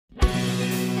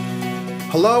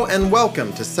Hello and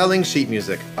welcome to Selling Sheet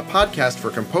Music, a podcast for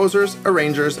composers,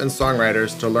 arrangers, and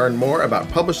songwriters to learn more about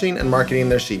publishing and marketing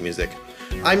their sheet music.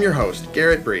 I'm your host,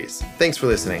 Garrett Breeze. Thanks for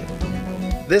listening.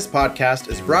 This podcast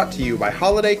is brought to you by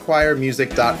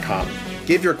HolidayChoirMusic.com.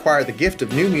 Give your choir the gift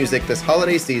of new music this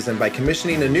holiday season by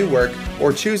commissioning a new work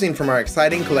or choosing from our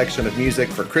exciting collection of music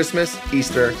for Christmas,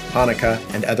 Easter, Hanukkah,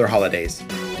 and other holidays.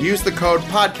 Use the code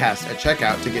PODCAST at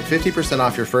checkout to get 50%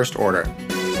 off your first order.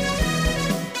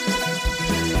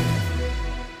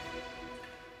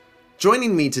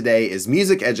 Joining me today is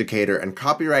music educator and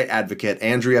copyright advocate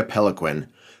Andrea Pelloquin.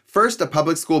 First a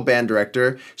public school band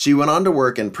director, she went on to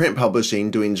work in print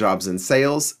publishing doing jobs in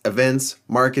sales, events,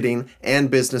 marketing, and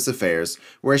business affairs,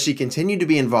 where she continued to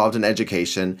be involved in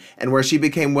education and where she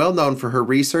became well known for her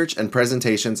research and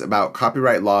presentations about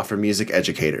copyright law for music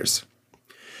educators.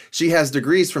 She has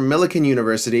degrees from Pelloquin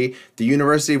University, the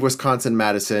University of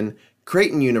Wisconsin-Madison,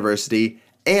 Creighton University,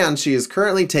 and she is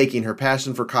currently taking her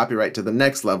passion for copyright to the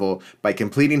next level by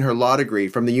completing her law degree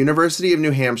from the University of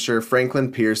New Hampshire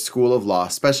Franklin Pierce School of Law,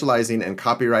 specializing in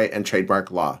copyright and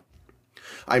trademark law.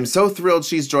 I'm so thrilled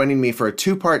she's joining me for a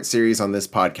two-part series on this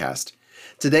podcast.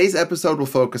 Today's episode will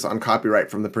focus on copyright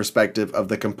from the perspective of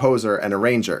the composer and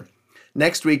arranger.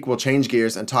 Next week, we'll change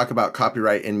gears and talk about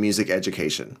copyright in music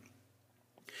education.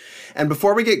 And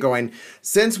before we get going,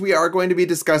 since we are going to be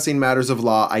discussing matters of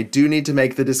law, I do need to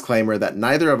make the disclaimer that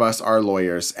neither of us are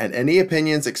lawyers, and any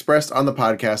opinions expressed on the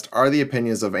podcast are the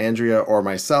opinions of Andrea or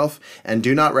myself and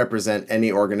do not represent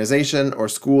any organization or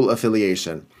school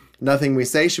affiliation. Nothing we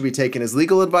say should be taken as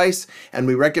legal advice, and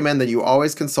we recommend that you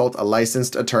always consult a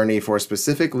licensed attorney for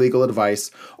specific legal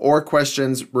advice or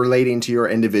questions relating to your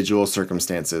individual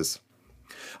circumstances.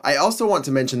 I also want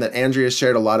to mention that Andrea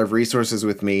shared a lot of resources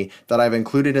with me that I've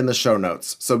included in the show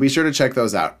notes, so be sure to check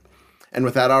those out. And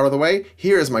with that out of the way,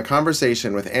 here is my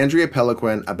conversation with Andrea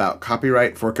Pelloquin about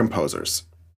copyright for composers.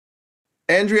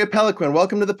 Andrea Pelloquin,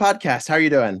 welcome to the podcast. How are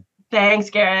you doing? Thanks,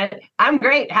 Garrett. I'm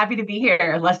great. Happy to be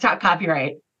here. Let's talk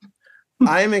copyright.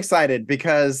 I am excited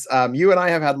because you and I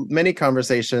have had many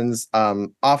conversations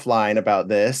offline about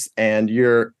this, and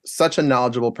you're such a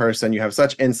knowledgeable person. You have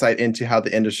such insight into how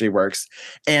the industry works.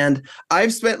 And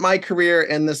I've spent my career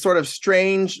in this sort of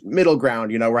strange middle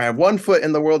ground, where I have one foot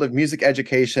in the world of music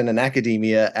education and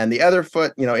academia, and the other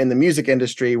foot, in the music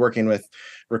industry working with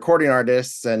recording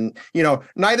artists. And,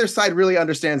 neither side really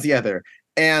understands the other.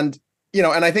 And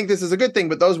and I think this is a good thing,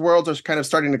 but those worlds are kind of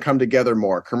starting to come together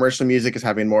more. Commercial music is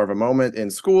having more of a moment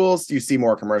in schools. You see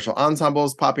more commercial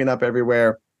ensembles popping up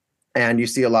everywhere. And you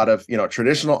see a lot of,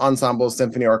 traditional ensembles,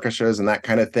 symphony orchestras, and that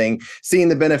kind of thing, seeing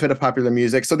the benefit of popular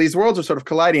music. So these worlds are sort of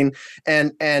colliding,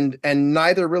 and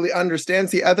neither really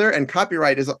understands the other. And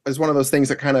copyright is one of those things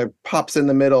that kind of pops in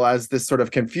the middle as this sort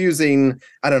of confusing,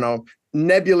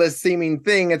 nebulous seeming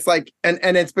thing. It's like, and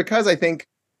it's because I think,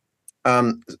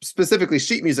 specifically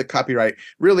sheet music copyright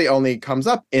really only comes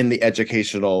up in the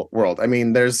educational world. I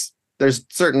mean, there's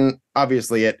certain,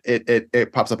 obviously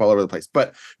it pops up all over the place,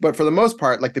 but for the most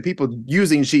part, like the people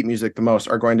using sheet music the most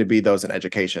are going to be those in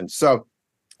education. So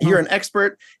you're an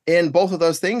expert in both of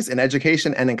those things, in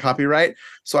education and in copyright.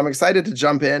 So I'm excited to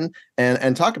jump in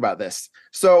and talk about this.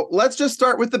 So let's just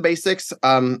start with the basics.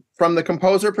 From the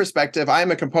composer perspective, I'm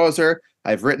a composer.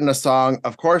 I've written a song.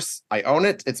 Of course, I own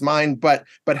it. It's mine. But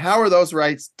how are those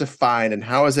rights defined and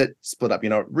how is it split up?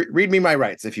 Read me my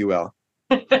rights, if you will.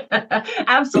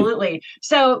 Absolutely.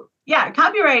 So yeah,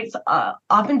 copyright's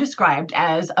often described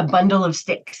as a bundle of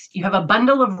sticks. You have a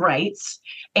bundle of rights,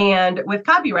 and with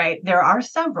copyright, there are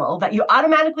several that you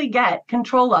automatically get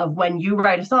control of when you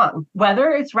write a song,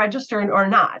 whether it's registered or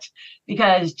not,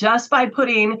 because just by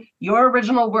putting your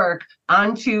original work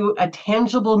onto a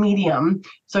tangible medium,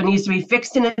 so it needs to be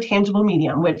fixed in a tangible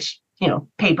medium, which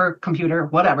paper, computer,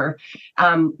 whatever,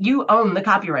 you own the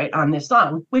copyright on this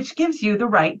song, which gives you the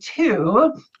right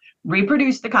to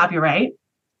reproduce the copyright.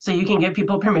 So you can give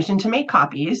people permission to make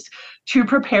copies, to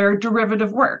prepare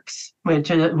derivative works,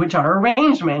 which are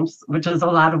arrangements, which is a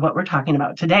lot of what we're talking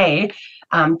about today,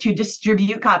 to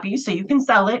distribute copies so you can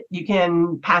sell it, you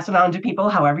can pass it on to people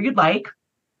however you'd like.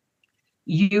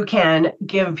 You can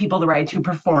give people the right to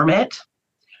perform it,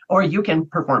 or you can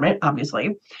perform it,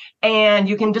 obviously, and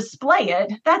you can display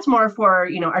it. That's more for,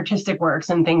 artistic works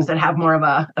and things that have more of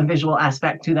a visual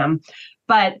aspect to them.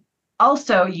 But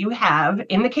also you have,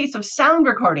 in the case of sound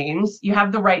recordings, you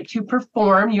have the right to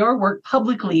perform your work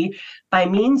publicly by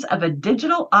means of a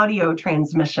digital audio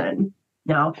transmission.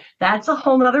 Now, that's a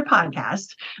whole nother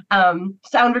podcast.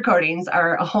 Sound recordings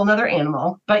are a whole nother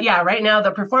animal. But yeah, right now, the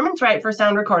performance right for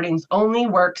sound recordings only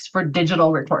works for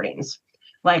digital recordings,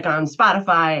 like on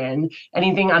Spotify and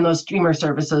anything on those streamer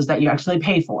services that you actually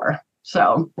pay for.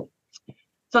 So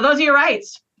those are your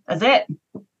rights. That's it.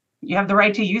 You have the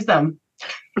right to use them.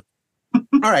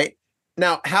 All right.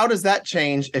 Now, how does that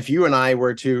change if you and I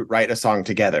were to write a song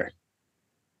together?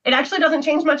 It actually doesn't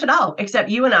change much at all, except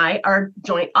you and I are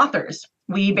joint authors.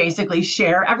 We basically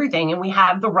share everything, and we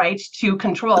have the rights to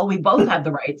control. We both have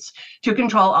the rights to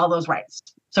control all those rights.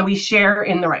 So we share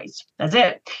in the rights. That's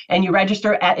it. And you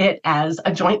register at it as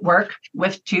a joint work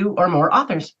with 2 or more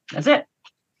authors. That's it.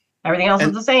 Everything else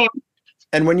is the same.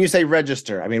 And when you say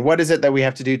register, I mean, what is it that we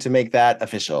have to do to make that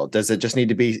official? Does it just need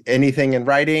to be anything in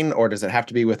writing, or does it have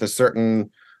to be with a certain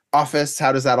office?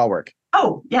 How does that all work?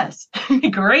 Oh, yes.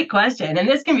 Great question. And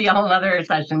this can be a whole other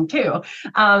session too.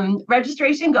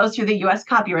 Registration goes through the U.S.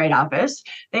 Copyright Office.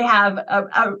 They have,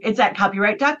 it's at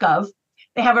copyright.gov.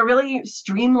 They have a really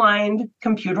streamlined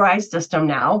computerized system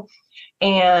now.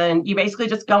 And you basically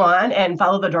just go on and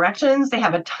follow the directions. They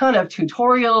have a ton of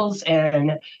tutorials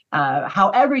and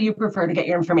however you prefer to get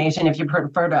your information. If you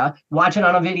prefer to watch it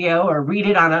on a video or read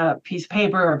it on a piece of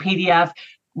paper or PDF,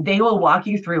 they will walk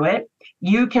you through it.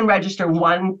 You can register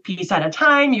one piece at a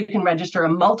time. You can register a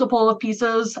multiple of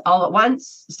pieces all at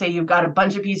once. Say you've got a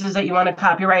bunch of pieces that you want to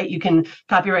copyright. You can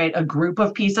copyright a group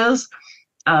of pieces.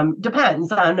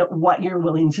 Depends on what you're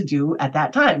willing to do at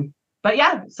that time. But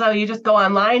yeah, so you just go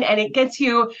online and it gets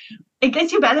you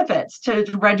benefits to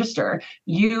register.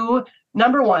 You,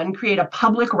 number one, create a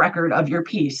public record of your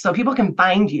piece so people can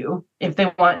find you if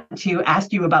they want to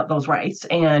ask you about those rights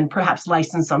and perhaps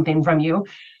license something from you.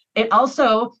 It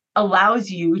also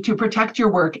allows you to protect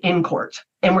your work in court,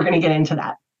 and we're going to get into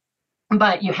that.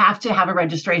 But you have to have a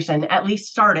registration at least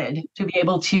started to be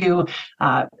able to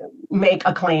make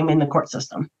a claim in the court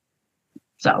system.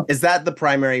 So is that the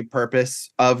primary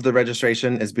purpose of the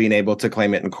registration, is being able to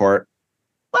claim it in court?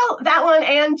 Well, that one,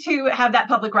 and to have that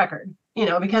public record,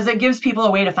 because it gives people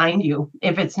a way to find you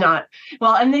if it's not,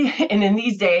 well, and in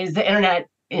these days, the internet,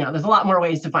 there's a lot more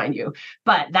ways to find you,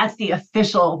 but that's the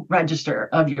official register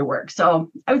of your work.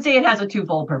 So I would say it has a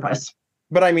twofold purpose.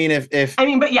 But I mean,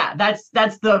 but yeah, that's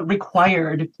the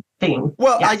required thing.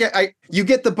 Well, yes. You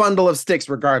get the bundle of sticks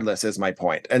regardless, is my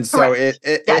point. And so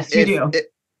you do.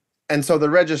 And so the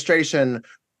registration,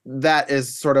 that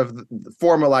is sort of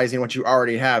formalizing what you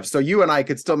already have. So you and I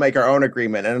could still make our own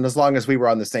agreement. And as long as we were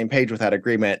on the same page with that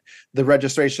agreement, the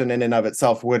registration in and of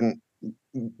itself wouldn't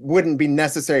be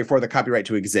necessary for the copyright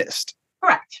to exist.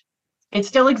 Correct. It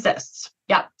still exists.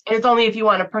 Yeah. It's only if you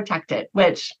want to protect it,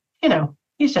 which,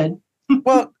 you should.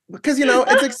 Well, because,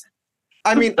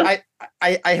 I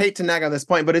hate to nag on this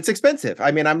point, but it's expensive.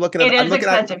 I mean, I'm looking at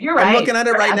You're right. I'm looking at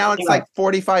it right now. It's like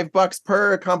 $45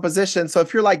 per composition. So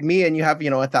if you're like me and you have,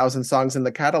 1,000 songs in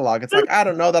the catalog, it's like, I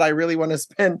don't know that I really want to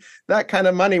spend that kind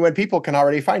of money when people can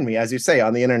already find me, as you say,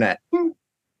 on the internet. Well,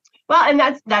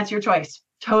 and that's your choice.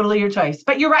 Totally your choice.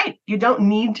 But you're right. You don't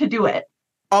need to do it.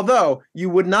 Although you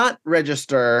would not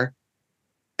register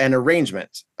an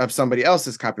arrangement of somebody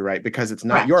else's copyright because it's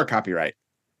not your copyright.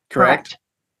 Correct.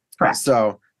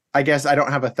 So I guess I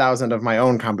don't have 1,000 of my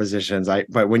own compositions.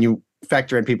 But when you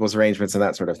factor in people's arrangements and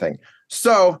that sort of thing.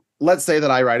 So let's say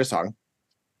that I write a song,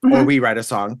 or we write a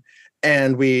song,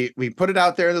 and we put it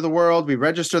out there into the world. We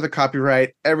register the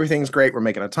copyright. Everything's great. We're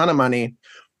making a ton of money.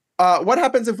 What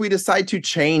happens if we decide to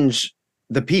change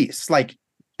the piece? Like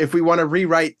if we want to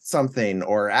rewrite something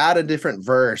or add a different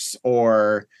verse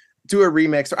or do a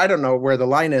remix, or I don't know where the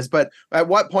line is, but at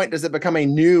what point does it become a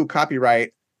new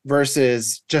copyright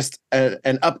versus just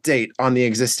an update on the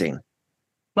existing?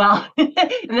 Well,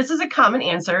 and this is a common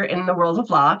answer in the world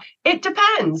of law. It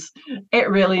depends. It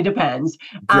really depends.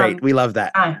 Great. We love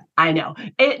that. I know.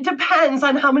 It depends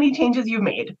on how many changes you've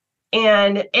made.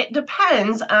 And it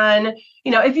depends on,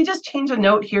 if you just change a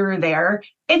note here or there,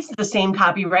 it's the same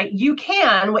copyright.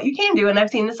 What you can do, and I've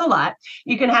seen this a lot,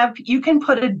 you can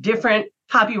put a different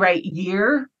copyright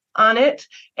year on it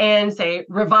and say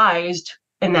revised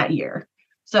in that year,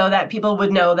 so that people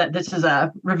would know that this is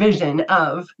a revision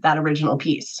of that original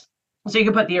piece. So you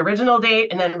could put the original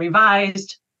date and then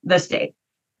revised this date.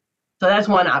 So that's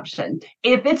one option.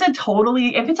 If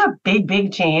it's a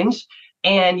big change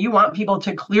and you want people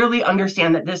to clearly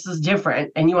understand that this is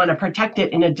different and you want to protect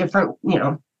it in a different,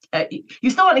 you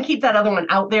still want to keep that other one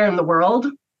out there in the world,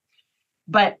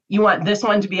 but you want this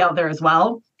one to be out there as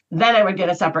well, then I would get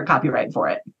a separate copyright for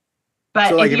it.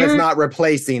 But so if it's not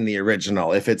replacing the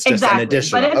original, if it's just an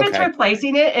additional. But if it's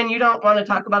replacing it and you don't want to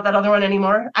talk about that other one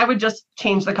anymore, I would just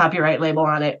change the copyright label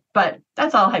on it. But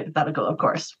that's all hypothetical, of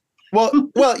course. Well,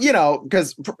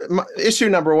 because issue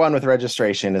number one with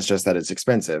registration is just that it's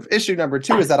expensive. Issue number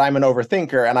two is Yes, that I'm an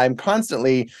overthinker and I'm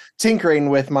constantly tinkering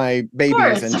with my of babies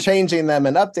course. and changing them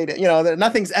and updating.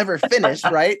 Nothing's ever finished,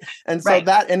 right? And so Right.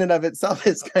 that in and of itself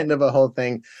is kind of a whole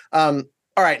thing.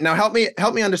 All right, now help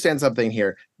me understand something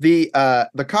here. The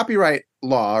copyright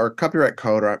law or copyright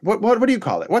code, or what do you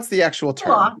call it? What's the actual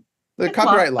term? Law. The It's law.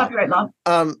 copyright law. Copyright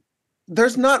law.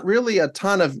 There's not really a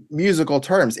ton of musical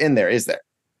terms in there, is there?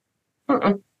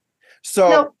 Mm-mm. So,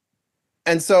 No.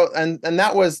 and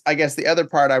that was, I guess, the other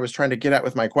part I was trying to get at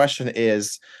with my question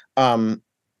is, some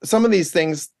of these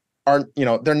things aren't,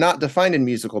 they're not defined in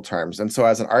musical terms. And so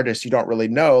as an artist, you don't really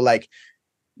know like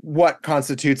what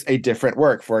constitutes a different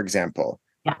work, for example,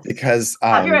 Yes. because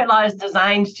Copyright law is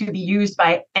designed to be used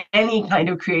by any kind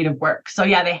of creative work. So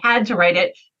yeah, they had to write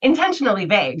it intentionally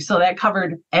vague, so that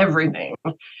covered everything.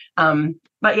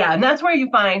 But yeah, and that's where you'll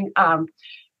find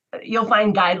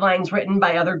guidelines written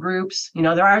by other groups.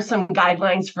 There are some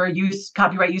guidelines for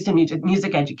copyright use in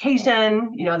music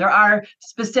education. There are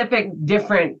specific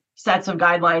different sets of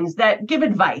guidelines that give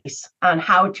advice on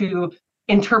how to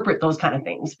interpret those kind of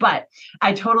things. But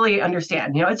I totally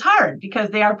understand. It's hard because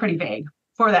they are pretty vague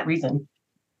for that reason.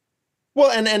 well,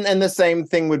 and the same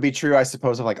thing would be true, I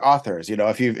suppose, of like authors.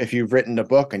 If you've written a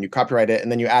book and you copyright it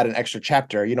and then you add an extra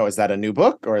chapter, is that a new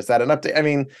book or is that an update? I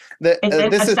mean, It's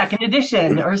this a is second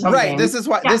edition or something. right. This is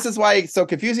why it's so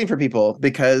confusing for people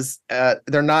because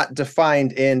they're not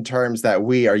defined in terms that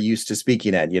we are used to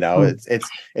speaking in.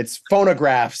 It's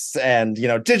phonographs and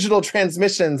digital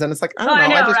transmissions, and it's like I don't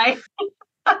know. I know, right?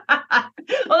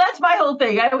 Well, that's my whole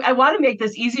thing. I want to make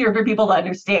this easier for people to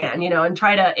understand, and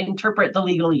try to interpret the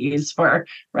legalese for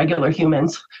regular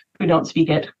humans who don't speak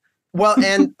it. Well,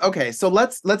 and okay, so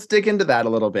let's dig into that a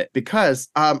little bit because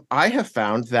I have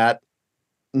found that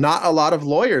not a lot of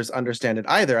lawyers understand it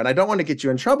either. And I don't want to get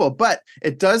you in trouble, but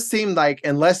it does seem like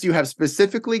unless you have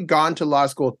specifically gone to law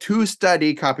school to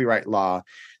study copyright law,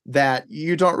 that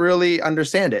you don't really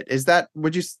understand it.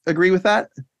 Would you agree with that?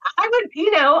 I would,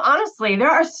 honestly, there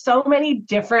are so many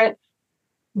different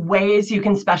ways you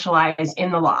can specialize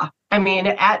in the law. I mean,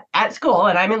 at school,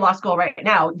 and I'm in law school right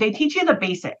now, they teach you the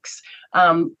basics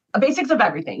of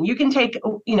everything. You can take,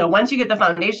 once you get the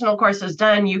foundational courses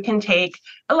done, you can take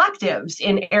electives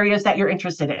in areas that you're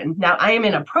interested in. Now, I am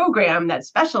in a program that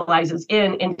specializes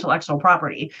in intellectual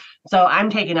property. So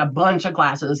I'm taking a bunch of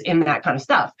classes in that kind of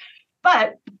stuff.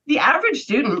 But the average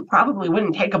student probably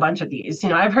wouldn't take a bunch of these.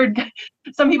 I've heard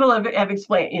some people have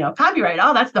explained, copyright,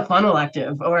 oh, that's the fun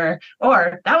elective, or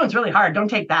that one's really hard, don't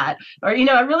take that. Or,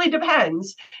 it really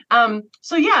depends.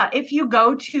 So yeah, if you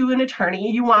go to an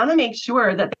attorney, you want to make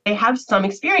sure that they have some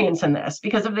experience in this,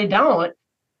 because if they don't,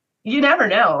 you never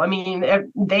know. I mean,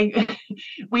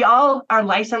 we all are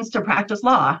licensed to practice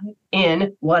law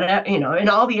in in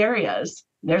all the areas.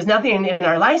 There's nothing in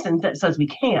our license that says we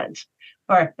can't.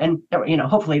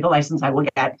 Hopefully the license I will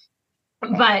get,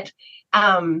 but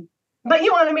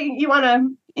you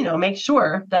want to make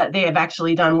sure that they have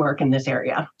actually done work in this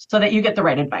area so that you get the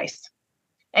right advice.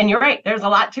 And you're right, there's a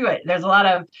lot to it. There's a lot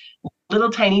of little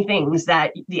tiny things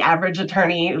that the average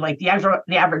attorney, like the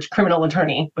average criminal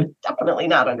attorney, would definitely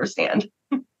not understand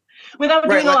without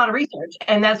doing a lot of research.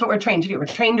 And that's what we're trained to do. We're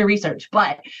trained to research.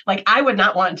 But like, I would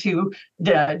not want to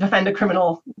defend a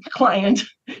criminal client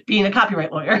being a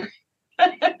copyright lawyer.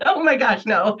 Oh my gosh,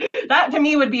 no. That to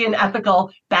me would be an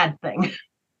ethical bad thing.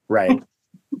 Right.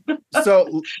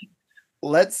 So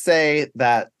let's say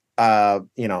that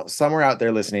somewhere out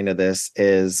there listening to this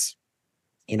is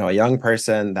a young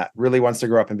person that really wants to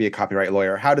grow up and be a copyright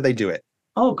lawyer. How do they do it?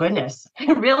 Oh goodness.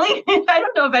 Really? I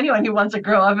don't know of anyone who wants to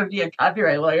grow up and be a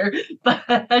copyright lawyer,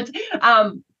 but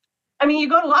you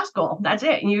go to law school. That's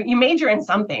it. You major in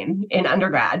something in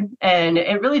undergrad, and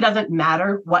it really doesn't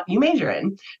matter what you major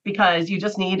in because you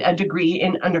just need a degree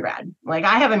in undergrad. Like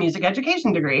I have a music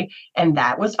education degree, and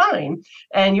that was fine.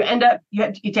 And you end up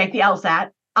you take the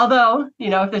LSAT. Although,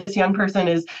 if this young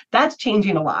person that's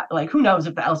changing a lot. Like, who knows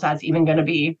if the LSAT's even going to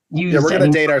be used? Yeah, we're going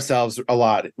to date ourselves a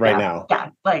lot now.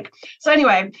 Yeah. So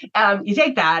anyway, you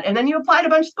take that and then you apply to a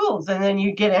bunch of schools and then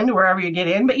you get into wherever you get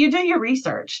in, but you do your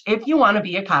research. If you want to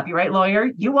be a copyright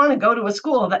lawyer, you want to go to a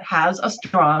school that has a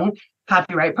strong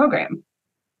copyright program.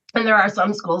 And there are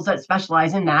some schools that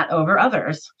specialize in that over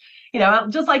others.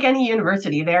 Just like any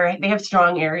university, they have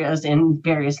strong areas in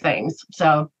various things.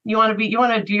 So you want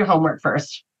to do your homework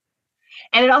first.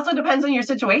 And it also depends on your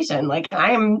situation. Like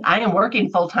I am working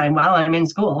full time while I'm in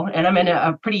school, and I'm in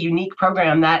a pretty unique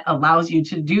program that allows you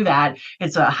to do that.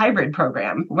 It's a hybrid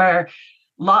program where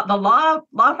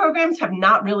law programs have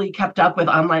not really kept up with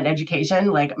online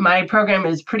education. Like my program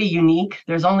is pretty unique.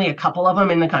 There's only a couple of them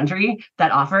in the country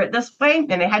that offer it this way,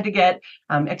 and they had to get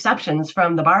exceptions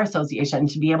from the Bar Association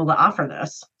to be able to offer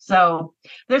this. So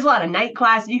there's a lot of night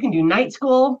class. You can do night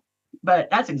school, but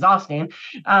that's exhausting.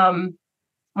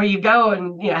 Where you go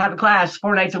and have a class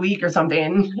 4 nights a week or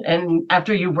something, and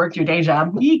after you've worked your day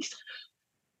job, yeeks.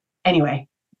 Anyway.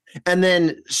 And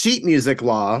then sheet music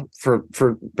law for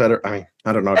better. I mean,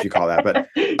 I don't know if you call that, but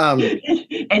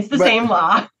it's the same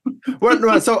law.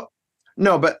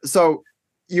 So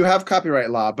you have copyright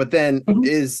law, but then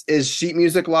is sheet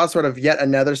music law sort of yet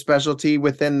another specialty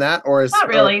within that, or is not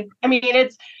really? I mean,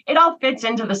 it all fits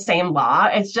into the same law.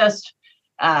 It's just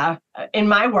in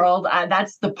my world,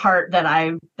 that's the part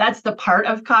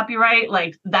of copyright.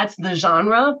 Like that's the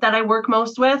genre that I work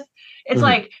most with. It's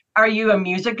like, are you a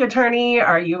music attorney?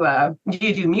 Do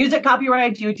you do music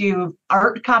copyright? Do you do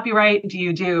art copyright? Do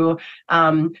you do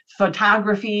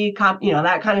photography,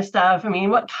 that kind of stuff? I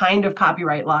mean, what kind of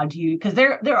copyright law do you, because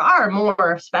there are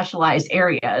more specialized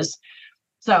areas.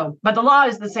 So, but the law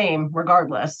is the same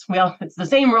regardless. Well, it's the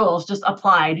same rules, just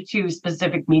applied to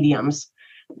specific mediums.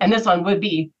 And this one would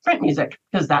be print music,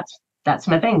 because that's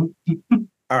my thing.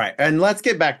 All right, and let's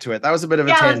get back to it. That was a bit of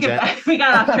a tangent. We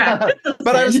got off track.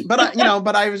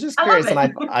 but I was just curious, and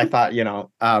I thought,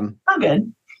 oh,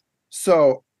 good.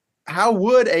 So, how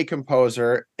would a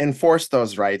composer enforce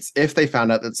those rights if they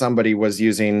found out that somebody was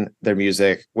using their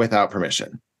music without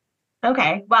permission?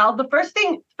 Okay, well, the first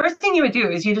thing you would do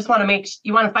is you just want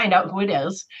to find out who it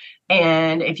is,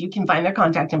 and if you can find their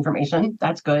contact information,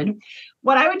 that's good.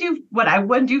 What I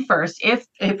would do first, if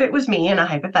it was me in a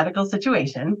hypothetical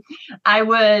situation, I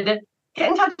would get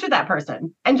in touch with that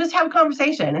person and just have a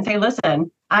conversation and say,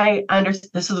 listen, I understand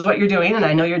this is what you're doing and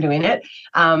I know you're doing it.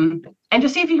 And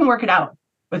just see if you can work it out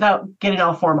without getting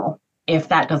all formal. If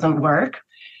that doesn't work,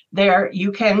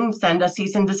 you can send a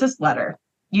cease and desist letter.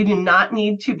 You do not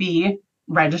need to be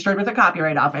registered with the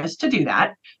Copyright Office to do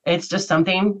that. It's just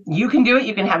something you can do it.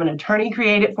 You can have an attorney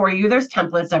create it for you. There's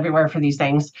templates everywhere for these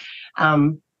things.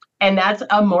 And that's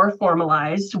a more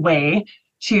formalized way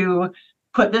to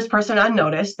put this person on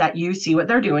notice that you see what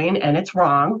they're doing and it's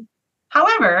wrong.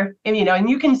 However, and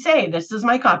you can say, this is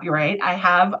my copyright. I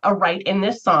have a right in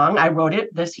this song. I wrote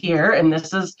it this year, and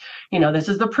this is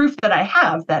the proof that I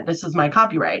have that this is my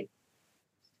copyright.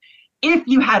 If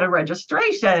you had a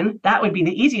registration, that would be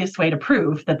the easiest way to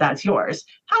prove that that's yours.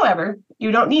 However,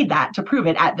 you don't need that to prove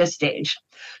it at this stage.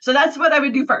 So that's what I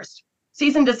would do first.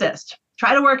 Cease and desist.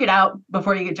 Try to work it out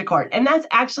before you get to court. And that's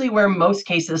actually where most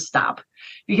cases stop,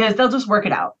 because they'll just work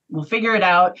it out. We'll figure it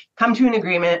out, come to an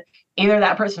agreement. Either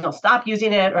that person will stop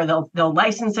using it, or they'll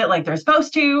license it like they're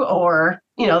supposed to, or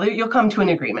you'll come to an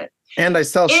agreement. And I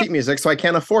sell sheet music, so I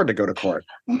can't afford to go to court.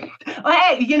 Well,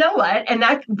 hey, you know what? And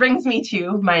that brings me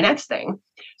to my next thing.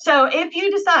 So if you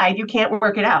decide you can't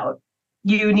work it out,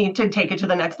 you need to take it to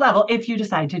the next level if you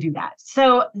decide to do that.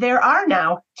 So there are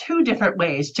now 2 different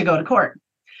ways to go to court.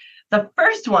 The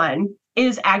first one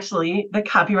is actually the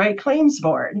Copyright Claims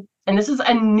Board. And this is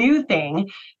a new thing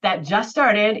that just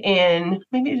started in,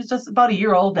 maybe it's just about a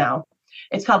year old now.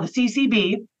 It's called the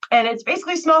CCB, and it's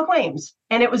basically small claims.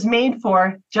 And it was made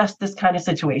for just this kind of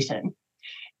situation.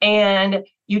 And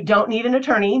you don't need an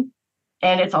attorney,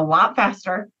 and it's a lot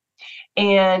faster.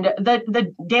 And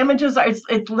the damages are,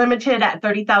 it's limited at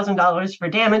 $30,000 for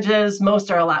damages.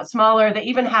 Most are a lot smaller. They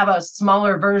even have a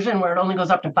smaller version where it only goes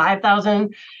up to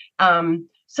 $5,000.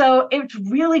 So it's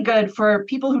really good for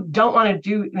people who don't want to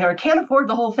do, or can't afford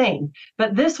the whole thing.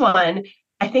 But this one,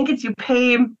 I think you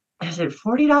pay, is it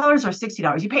 $40 or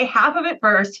 $60? You pay half of it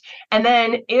first, and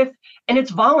then and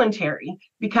it's voluntary,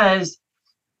 because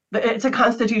it's a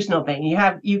constitutional thing. You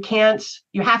have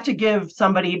to give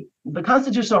somebody, the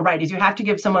constitutional right is you have to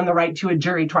give someone the right to a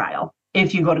jury trial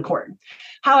if you go to court.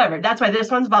 However, that's why this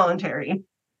one's voluntary.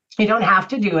 You don't have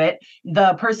to do it.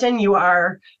 The person you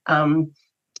are,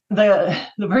 the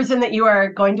person that you are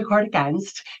going to court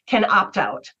against can opt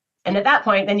out. And at that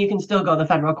point, then you can still go the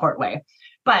federal court way.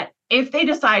 But if they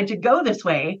decide to go this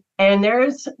way, and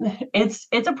it's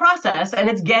a process, and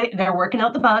they're working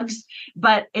out the bugs,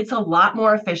 but it's a lot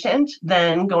more efficient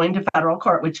than going to federal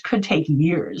court, which could take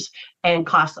years and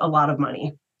cost a lot of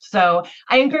money. So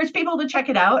I encourage people to check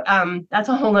it out. That's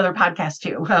a whole other podcast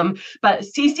too. But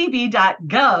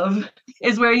ccb.gov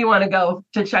is where you want to go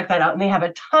to check that out. And they have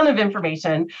a ton of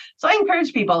information. So I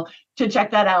encourage people to check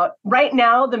that out. Right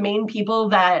now, the main people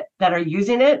that are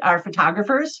using it are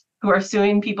photographers who are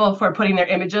suing people for putting their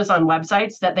images on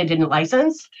websites that they didn't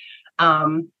license.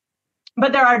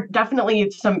 But there are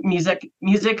definitely some music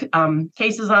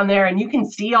cases on there, and you can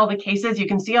see all the cases, you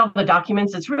can see all the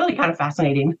documents. It's really kind of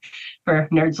fascinating for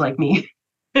nerds like me.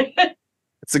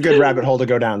 It's a good rabbit hole to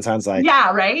go down, sounds like.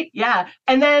 Yeah, right. Yeah.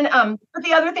 And then but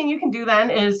the other thing you can do then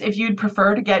is, if you'd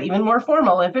prefer to get even more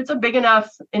formal, if it's a big enough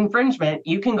infringement,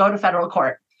 you can go to federal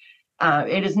court.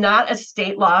 It is not a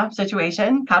state law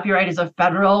situation. Copyright is a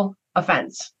federal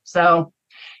offense. So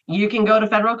you can go to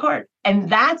federal court. And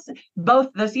that's both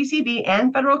the CCB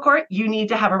and federal court. You need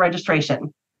to have a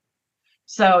registration.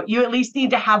 So you at least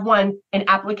need to have an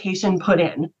application put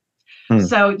in.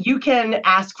 So you can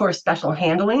ask for special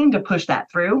handling to push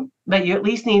that through, but you at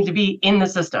least need to be in the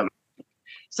system.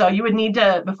 So you would need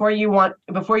to, before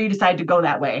you decide to go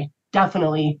that way,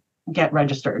 definitely get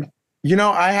registered.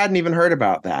 I hadn't even heard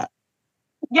about that.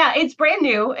 Yeah, it's brand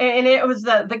new, and it was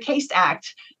the CASE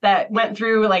Act that went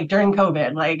through like during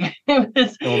COVID. Like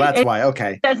that's why.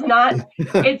 Okay.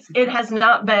 It has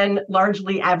not been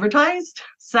largely advertised.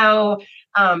 So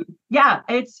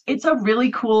it's a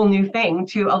really cool new thing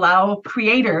to allow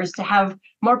creators to have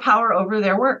more power over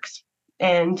their works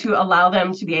and to allow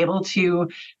them to be able to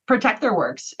protect their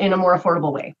works in a more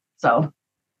affordable way. So,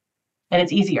 and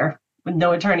it's easier with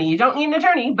no attorney. You don't need an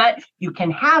attorney, but you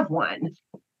can have one.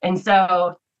 And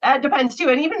so that depends too.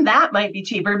 And even that might be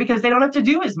cheaper because they don't have to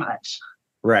do as much.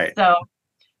 Right. So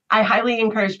I highly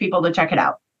encourage people to check it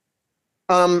out.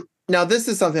 Now, this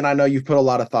is something I know you've put a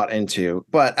lot of thought into,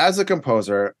 but as a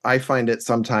composer, I find it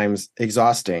sometimes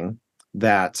exhausting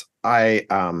that I,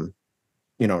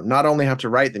 not only have to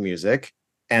write the music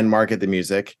and market the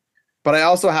music, but I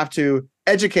also have to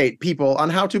educate people on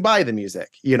how to buy the music,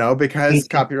 because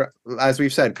copyright, as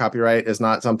we've said, copyright is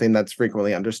not something that's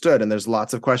frequently understood. And there's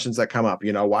lots of questions that come up,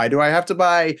 why do I have to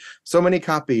buy so many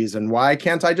copies? And why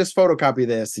can't I just photocopy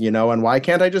this, and why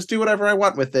can't I just do whatever I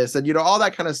want with this? And, all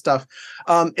that kind of stuff.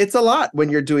 It's a lot when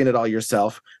you're doing it all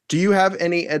yourself. Do you have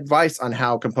any advice on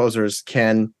how composers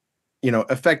can,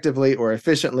 effectively or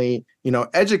efficiently,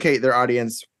 educate their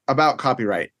audience about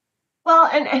copyright?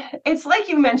 Well, and it's like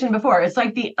you mentioned before, it's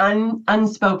like the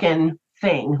unspoken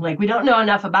thing. Like we don't know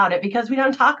enough about it because we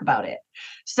don't talk about it.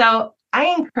 So I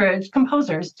encourage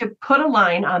composers to put a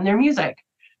line on their music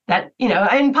that,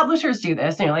 and publishers do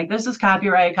this, like this is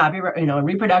copyright,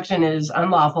 reproduction is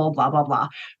unlawful, blah, blah, blah.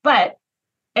 But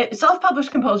self-published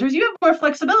composers, you have more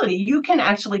flexibility. You can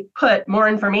actually put more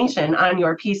information on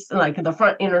your piece, like the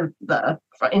front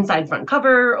inside front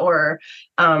cover or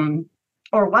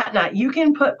whatnot. You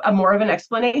can put more of an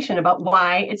explanation about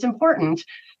why it's important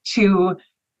to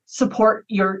support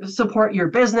your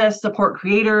business, support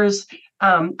creators.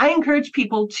 I encourage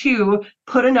people to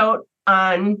put a note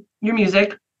on your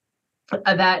music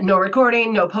that no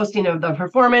recording, no posting of the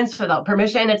performance without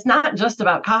permission. It's not just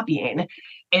about copying.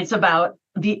 It's about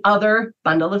the other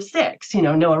bundle of sticks,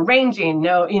 no arranging,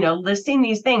 no, listing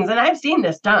these things. And I've seen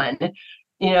this done.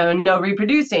 No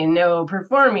reproducing, no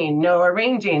performing, no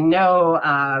arranging, no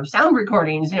sound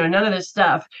recordings, none of this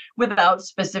stuff without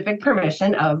specific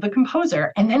permission of the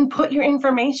composer. And then put your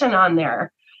information on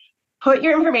there. Put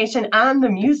your information on the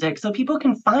music so people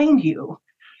can find you.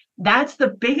 That's the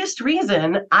biggest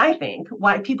reason, I think,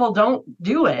 why people don't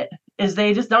do it, is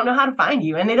they just don't know how to find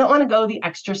you. And they don't want to go the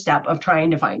extra step of trying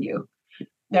to find you.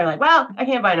 They're like, well, I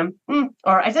can't find him.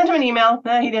 Or I sent him an email.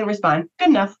 No, he didn't respond. Good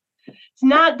enough. It's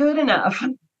not good enough.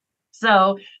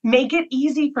 So make it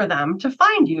easy for them to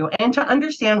find you and to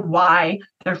understand why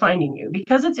they're finding you,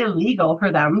 because it's illegal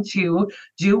for them to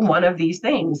do one of these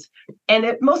things.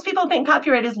 And most people think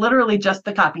copyright is literally just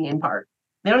the copying part.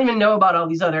 They don't even know about all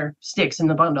these other sticks in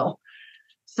the bundle.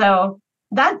 So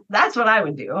that's what I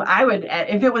would do. I would,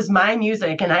 if it was my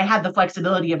music and I had the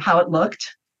flexibility of how it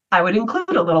looked, I would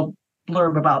include a little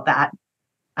blurb about that.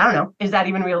 I don't know. Is that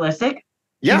even realistic?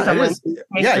 Yeah, it is.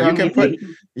 Yeah, you can put.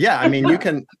 Yeah, I mean, you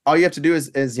can. All you have to do is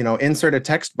insert a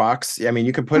text box. I mean,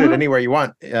 you can put it anywhere you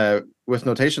want with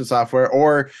notation software,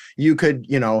 or you could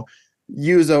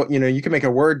use you can make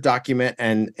a Word document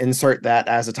and insert that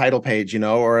as a title page,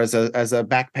 or as a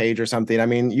back page or something. I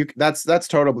mean, that's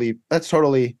totally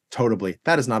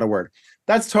that is not a word.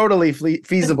 That's totally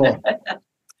feasible.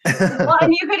 Well,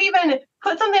 and you could even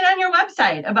put something on your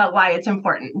website about why it's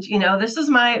important. This is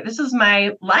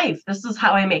my life. This is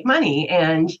how I make money.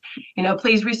 And,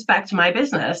 please respect my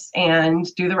business and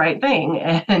do the right thing.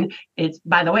 And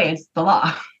by the way, it's the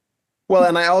law. Well,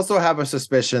 and I also have a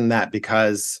suspicion that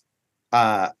because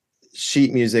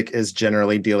sheet music is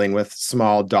generally dealing with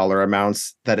small dollar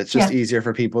amounts, that it's just easier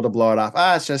for people to blow it off.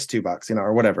 It's just $2,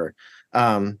 or whatever.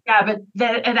 But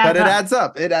it adds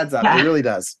up. It adds up. It really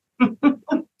does.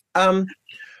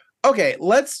 Okay,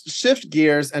 let's shift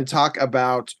gears and talk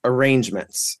about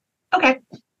arrangements. Okay.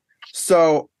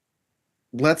 So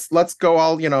let's go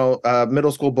all,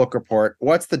 middle school book report.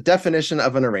 What's the definition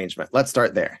of an arrangement? Let's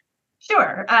start there.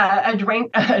 Sure. A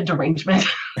derangement.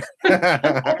 Oh,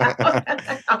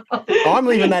 I'm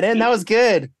leaving that in. That was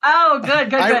good. Oh,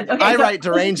 good. Okay, I write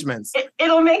derangements.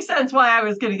 It'll make sense why I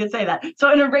was going to say that.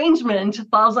 So an arrangement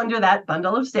falls under that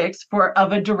bundle of sticks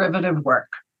of a derivative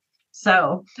work.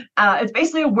 So it's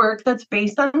basically a work that's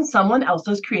based on someone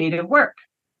else's creative work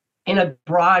in a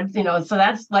broad, so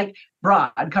that's like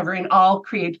broad, covering all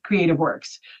creative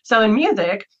works. So in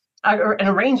music, an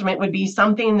arrangement would be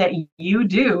something that you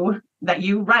do, that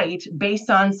you write based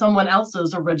on someone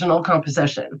else's original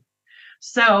composition.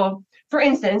 So, for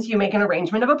instance, you make an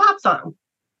arrangement of a pop song.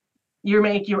 You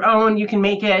make your own, you can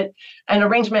make it an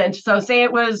arrangement. So say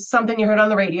it was something you heard on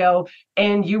the radio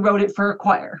and you wrote it for a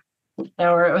choir,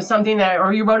 or it was something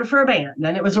or you wrote it for a band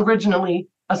and it was originally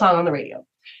a song on the radio,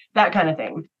 that kind of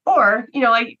thing. Or,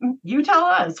 like, you tell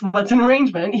us what's an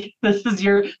arrangement. This is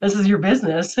your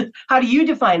business. How do you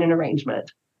define an arrangement?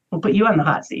 We'll put you on the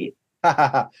hot seat.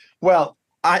 Well,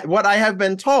 what I have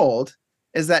been told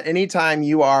is that anytime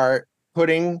you are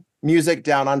putting music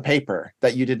down on paper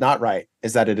that you did not write,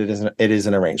 is that it is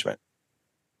an arrangement.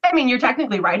 I mean, you're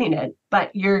technically writing it,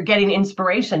 but you're getting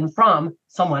inspiration from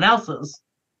someone else's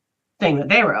thing that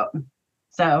they wrote.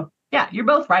 So yeah, you're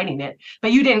both writing it,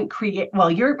 but you didn't create.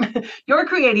 Well, you're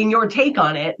creating your take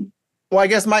on it. Well, I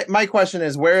guess my question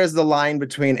is, where is the line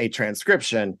between a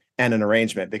transcription and an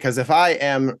arrangement? Because if I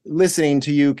am listening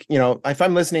to you, if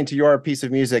I'm listening to your piece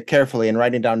of music carefully and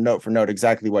writing down note for note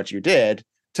exactly what you did,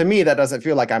 to me, that doesn't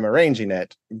feel like I'm arranging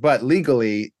it. But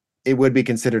legally, it would be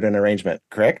considered an arrangement,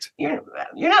 correct? You're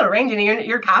not arranging it.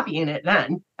 You're copying it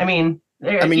then. I mean,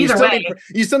 you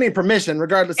still need permission,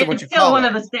 regardless of what you call it. It's still one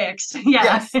of the sticks.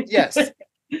 Yeah. Yes.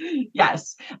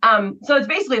 Yes. So it's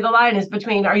basically, the line is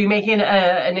between, are you making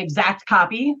an exact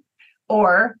copy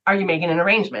or are you making an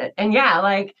arrangement? And yeah,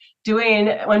 like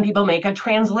when people make a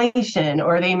translation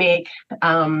or they make,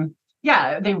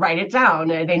 they write it down,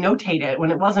 they notate it when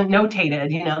it wasn't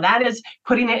notated, that is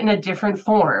putting it in a different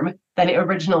form than it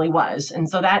originally was. And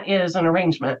so that is an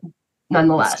arrangement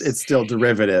nonetheless. It's still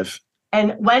derivative.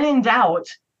 And when in doubt,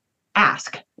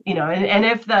 ask, and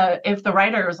if the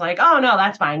writer was like, oh no,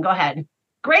 that's fine, go ahead.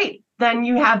 Great. Then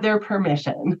you have their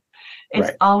permission.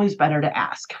 It's always better to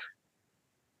ask.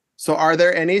 So are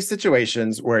there any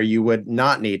situations where you would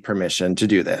not need permission to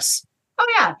do this? Oh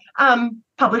yeah.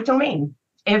 Public domain.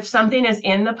 If something is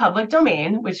in the public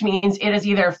domain, which means it has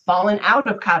either fallen out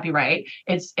of copyright,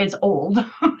 it's old,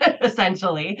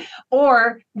 essentially,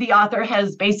 or the author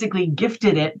has basically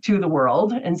gifted it to the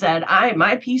world and said,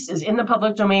 my piece is in the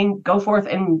public domain, go forth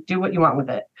and do what you want with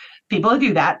it. People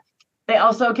do that. They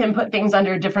also can put things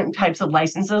under different types of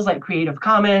licenses, like Creative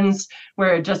Commons,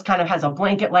 where it just kind of has a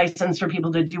blanket license for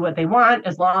people to do what they want,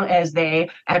 as long as they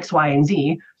X, Y, and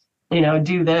Z.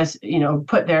 Do this,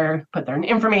 put their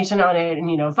information on it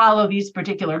and, follow these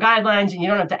particular guidelines, and you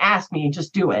don't have to ask me,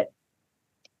 just do it.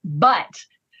 But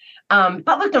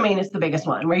public domain is the biggest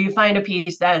one, where you find a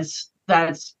piece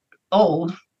that's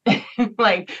old,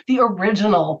 like the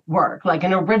original work, like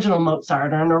an original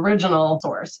Mozart or an original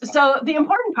source. So the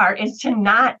important part is to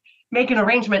not make an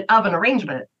arrangement of an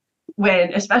arrangement,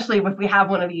 especially if we have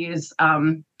one of these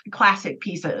classic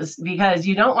pieces, because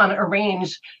you don't want to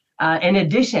arrange an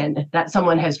edition that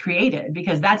someone has created,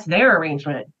 because that's their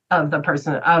arrangement of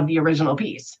the original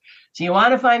piece. So you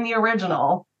want to find the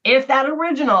original. If that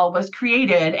original was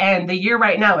created, and the year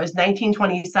right now is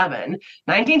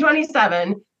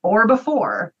 1927 or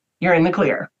before, you're in the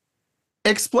clear.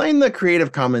 Explain the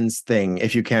Creative Commons thing,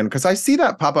 if you can, because I see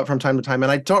that pop up from time to time,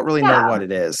 and I don't really know what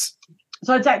it is.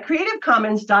 So it's at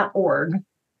creativecommons.org.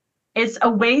 It's a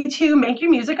way to make your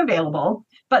music available,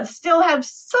 but still have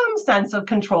some sense of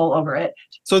control over it.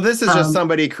 So this is just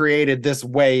somebody created this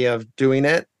way of doing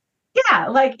it? Yeah,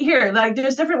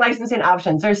 there's different licensing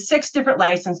options. There's 6 different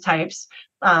license types,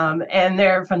 and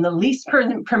they're from the least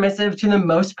permissive to the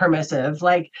most permissive.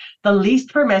 Like the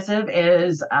least permissive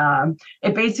is,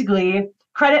 it basically,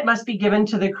 credit must be given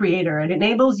to the creator. It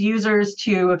enables users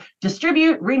to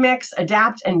distribute, remix,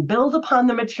 adapt, and build upon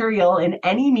the material in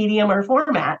any medium or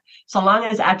format, so long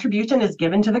as attribution is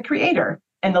given to the creator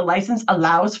and the license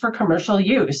allows for commercial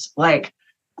use. Like,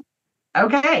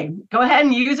 okay, go ahead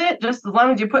and use it, just as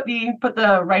long as you put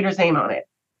the writer's name on it.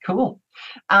 Cool.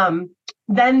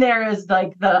 Then there is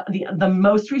like the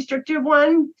most restrictive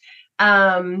one.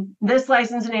 This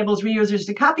license enables reusers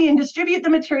to copy and distribute the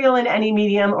material in any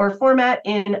medium or format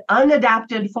in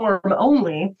unadapted form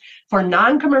only for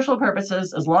non-commercial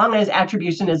purposes, as long as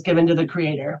attribution is given to the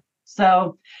creator.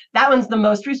 So that one's the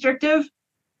most restrictive.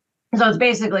 So it's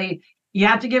basically, you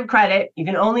have to give credit. You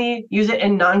can only use it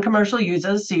in non-commercial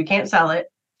uses, so you can't sell it,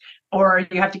 or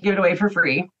you have to give it away for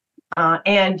free.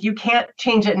 And you can't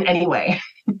change it in any way.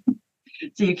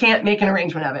 So you can't make an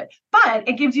arrangement of it, but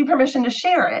it gives you permission to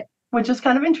share it, which is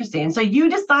kind of interesting. So you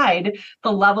decide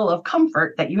the level of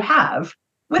comfort that you have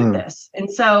with this.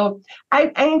 And so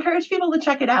I encourage people to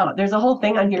check it out. There's a whole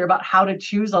thing on here about how to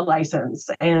choose a license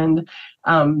and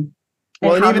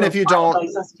Well, and how even to if you apply a don't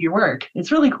license to your work.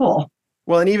 It's really cool.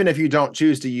 Well, and even if you don't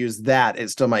choose to use that, it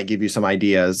still might give you some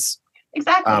ideas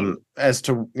Exactly. as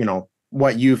to,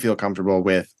 what you feel comfortable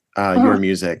with your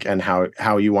music and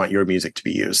how you want your music to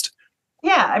be used.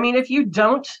 Yeah, I mean, if you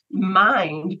don't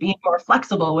mind being more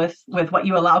flexible with what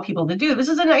you allow people to do, this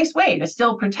is a nice way to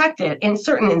still protect it in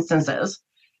certain instances,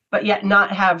 but yet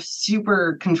not have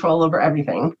super control over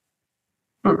everything.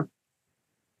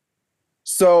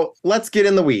 So let's get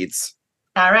in the weeds.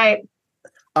 All right.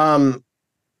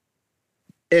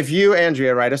 If you,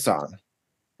 Andrea, write a song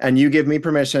and you give me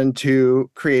permission to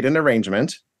create an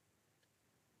arrangement,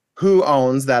 who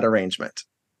owns that arrangement?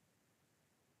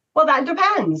 Well, that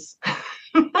depends.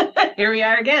 Here we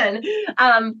are again.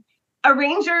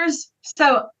 Arrangers,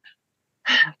 so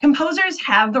composers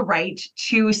have the right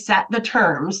to set the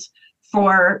terms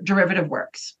for derivative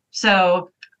works. So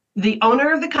the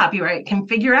owner of the copyright can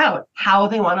figure out how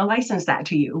they want to license that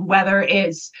to you, whether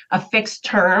it's a fixed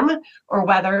term or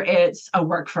whether it's a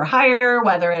work for hire,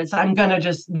 whether it's I'm going to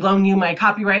just loan you my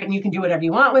copyright and you can do whatever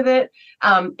you want with it.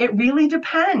 It really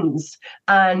depends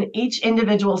on each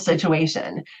individual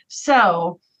situation.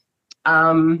 So,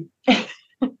 and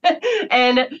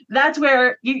that's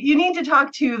where you need to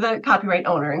talk to the copyright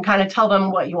owner and kind of tell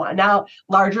them what you want. Now,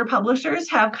 larger publishers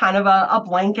have kind of a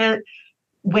blanket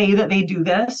way that they do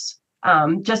this,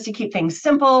 just to keep things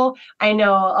simple. I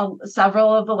know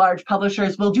several of the large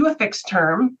publishers will do a fixed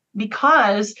term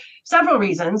because several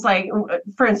reasons, like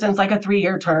for instance, like a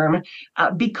 3-year term,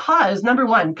 because number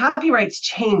one, copyrights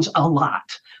change a lot.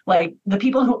 Like the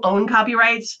people who own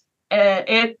copyrights,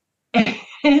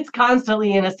 it's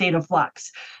constantly in a state of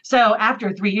flux. So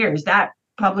after 3 years, that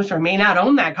publisher may not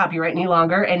own that copyright any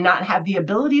longer and not have the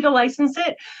ability to license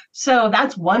it. So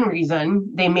that's one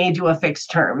reason they may do a fixed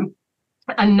term.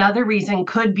 Another reason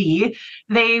could be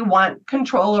they want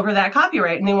control over that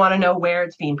copyright and they want to know where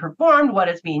it's being performed, what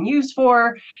it's being used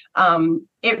for.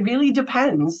 It really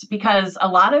depends because a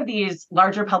lot of these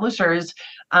larger publishers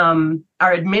are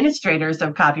administrators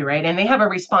of copyright and they have a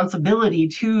responsibility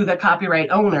to the copyright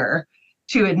owner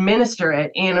to administer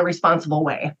it in a responsible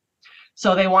way.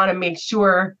 So they want to make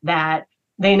sure that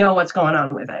they know what's going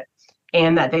on with it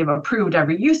and that they've approved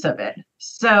every use of it.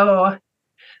 So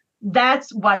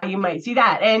that's why you might see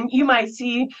that. And you might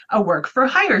see a work for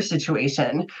hire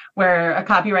situation where a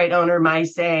copyright owner might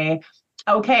say,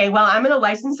 okay, well, I'm going to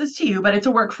license this to you, but it's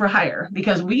a work for hire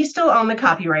because we still own the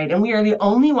copyright and we are the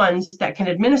only ones that can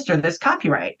administer this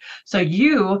copyright. So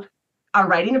you are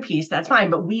writing a piece, that's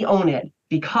fine, but we own it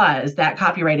because that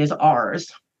copyright is ours.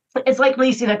 It's like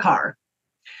leasing a car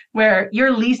where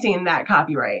you're leasing that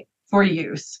copyright for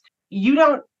use. You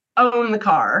don't own the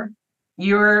car.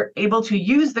 You're able to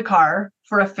use the car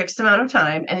for a fixed amount of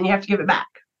time, and then you have to give it back.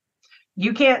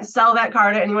 You can't sell that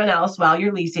car to anyone else while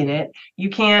you're leasing it. You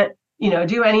can't,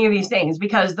 do any of these things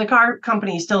because the car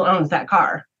company still owns that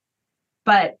car.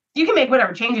 But you can make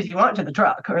whatever changes you want to the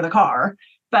truck or the car,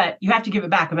 but you have to give it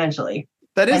back eventually.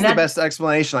 That is the best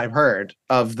explanation I've heard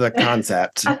of the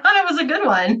concept. I thought it was a good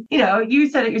one. You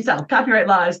said it yourself. Copyright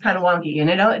law is kind of wonky and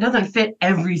it doesn't fit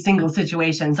every single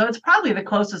situation. So it's probably the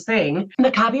closest thing.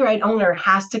 The copyright owner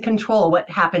has to control what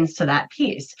happens to that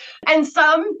piece. And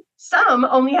some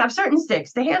only have certain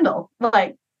sticks to handle.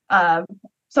 Like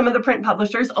some of the print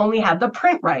publishers only have the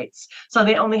print rights. So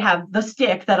they only have the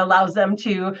stick that allows them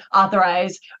to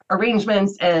authorize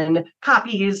arrangements and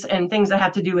copies and things that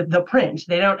have to do with the print.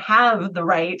 They don't have the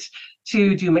right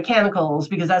to do mechanicals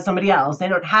because that's somebody else. They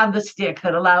don't have the stick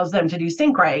that allows them to do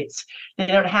sync rights. They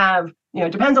don't have,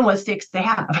 it depends on what sticks they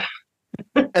have.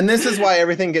 And this is why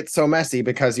everything gets so messy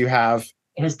because you have...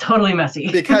 It is totally messy.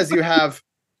 Because you have,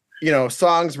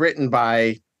 songs written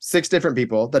by 6 different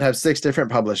people that have 6 different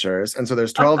publishers. And so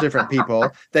there's 12 different people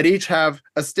that each have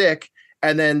a stick.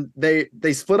 And then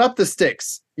they split up the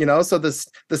sticks, so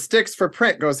the sticks for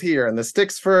print goes here and the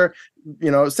sticks for,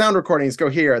 sound recordings go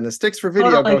here and the sticks for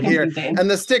video go here and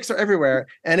the sticks are everywhere.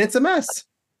 And it's a mess.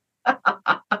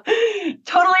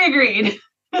 Totally agreed.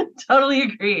 Totally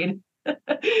agreed.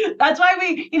 That's why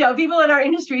we, people in our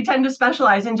industry tend to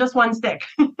specialize in just one stick.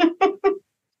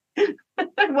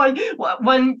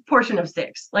 one portion of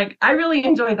sticks. Like I really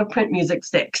enjoy the print music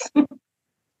sticks.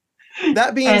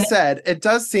 That being said, it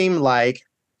does seem like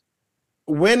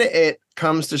when it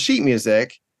comes to sheet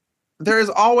music, there is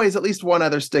always at least one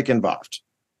other stick involved.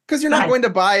 Because you're not going to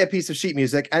buy a piece of sheet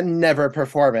music and never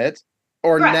perform it,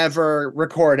 or Correct. never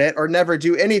record it, or never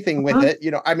do anything with it.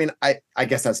 You know, I mean, I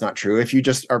guess that's not true if you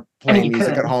just are playing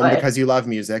music at home because you love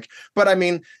music. But I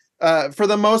mean, for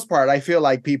the most part, I feel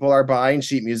like people are buying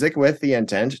sheet music with the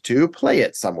intent to play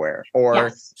it somewhere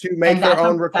or to make their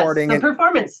own recording. That's the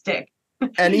performance stick.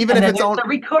 And even if it's the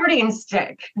recording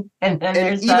stick, and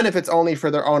even if it's only for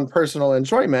their own personal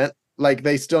enjoyment, like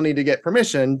they still need to get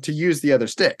permission to use the other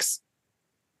sticks.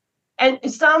 And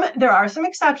there are some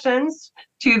exceptions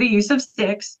to the use of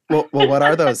sticks. Well, what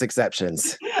are those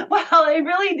exceptions? Well, it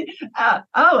really,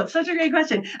 it's such a great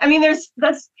question. I mean,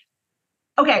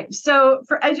 okay. So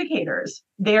for educators,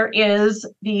 there is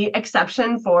the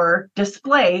exception for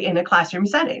display in a classroom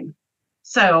setting.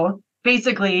 So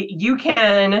basically you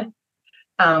can,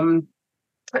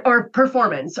 or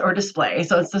performance or display.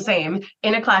 So it's the same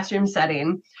in a classroom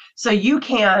setting. So you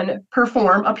can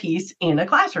perform a piece in a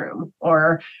classroom,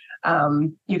 or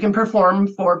you can perform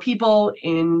for people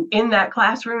in that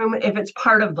classroom if it's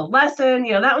part of the lesson.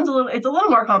 You know, that one's it's a little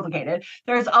more complicated.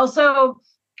 There's also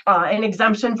an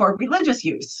exemption for religious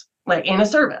use, like in a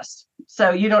service. So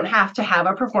you don't have to have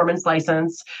a performance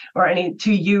license or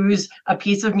to use a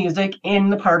piece of music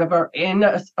in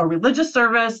a religious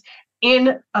service,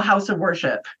 in a house of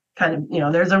worship. Kind of, you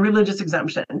know, there's a religious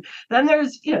exemption. Then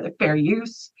there's, you know, the fair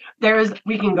use.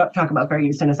 We can talk about fair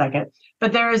use in a second,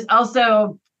 but there is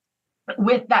also,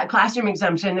 with that classroom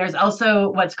exemption, there's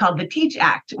also what's called the TEACH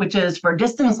Act, which is for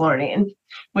distance learning,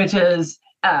 which is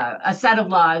a set of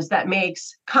laws that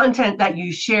makes content that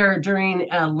you share during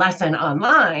a lesson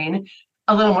online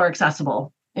a little more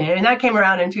accessible. And that came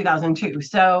around in 2002.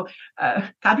 So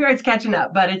copyright's catching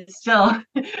up, but it's still,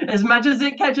 as much as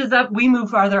it catches up, we move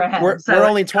farther ahead. We're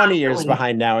only 20 years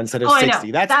behind now instead of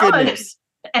 60. That's good news.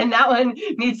 And that one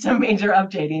needs some major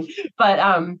updating.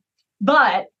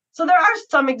 But so there are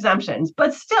some exemptions,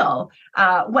 but still,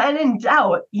 when in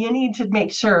doubt, you need to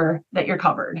make sure that you're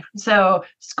covered. So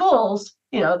schools,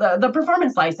 you know, the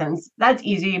performance license, that's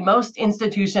easy. Most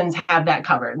institutions have that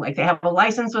covered. Like they have a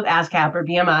license with ASCAP or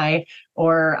BMI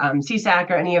or CSAC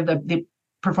or any of the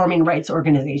performing rights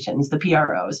organizations, the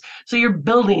PROs. So your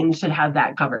building should have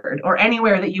that covered, or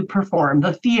anywhere that you perform,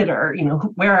 the theater, you know,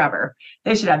 wherever,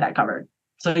 they should have that covered.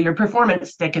 So your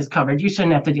performance stick is covered. You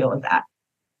shouldn't have to deal with that.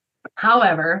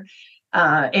 However,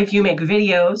 if you make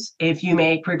videos, if you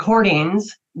make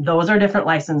recordings, those are different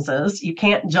licenses. You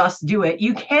can't just do it.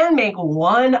 You can make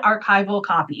one archival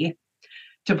copy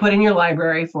to put in your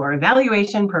library for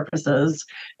evaluation purposes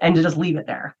and to just leave it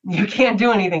there. You can't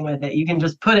do anything with it. You can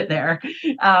just put it there.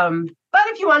 But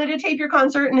if you wanted to tape your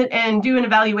concert and do an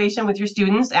evaluation with your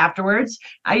students afterwards,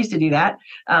 I used to do that.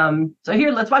 So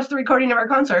here, let's watch the recording of our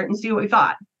concert and see what we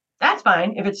thought. That's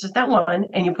fine if it's just that one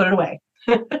and you put it away.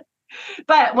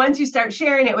 But once you start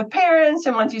sharing it with parents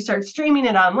and once you start streaming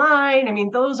it online, I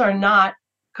mean, those are not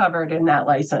covered in that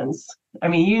license. I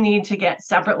mean, you need to get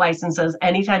separate licenses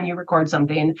anytime you record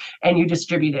something and you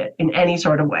distribute it in any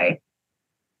sort of way.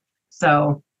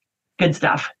 So good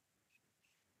stuff.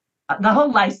 The whole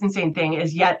licensing thing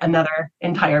is yet another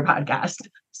entire podcast.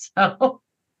 So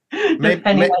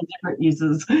depending on different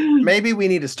uses. Maybe we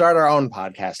need to start our own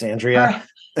podcast, Andrea.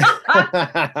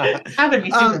 That would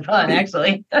be super fun,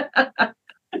 actually. All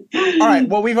right.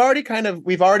 Well, we've already kind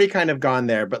of gone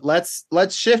there, but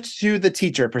let's shift to the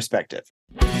teacher perspective.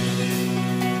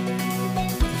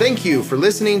 Thank you for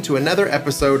listening to another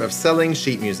episode of Selling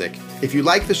Sheet Music. If you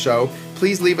like the show,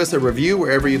 please leave us a review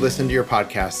wherever you listen to your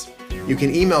podcasts. You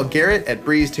can email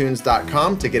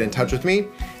Garrett@breezetunes.com to get in touch with me,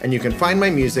 and you can find my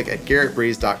music at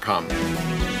garrettbreeze.com.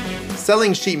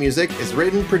 Selling Sheet Music is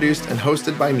written, produced, and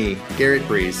hosted by me, Garrett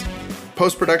Breeze.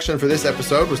 Post-production for this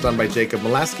episode was done by Jacob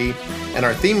Mulaski, and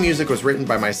our theme music was written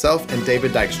by myself and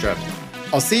David Dykstra.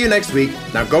 I'll see you next week.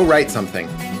 Now go write something.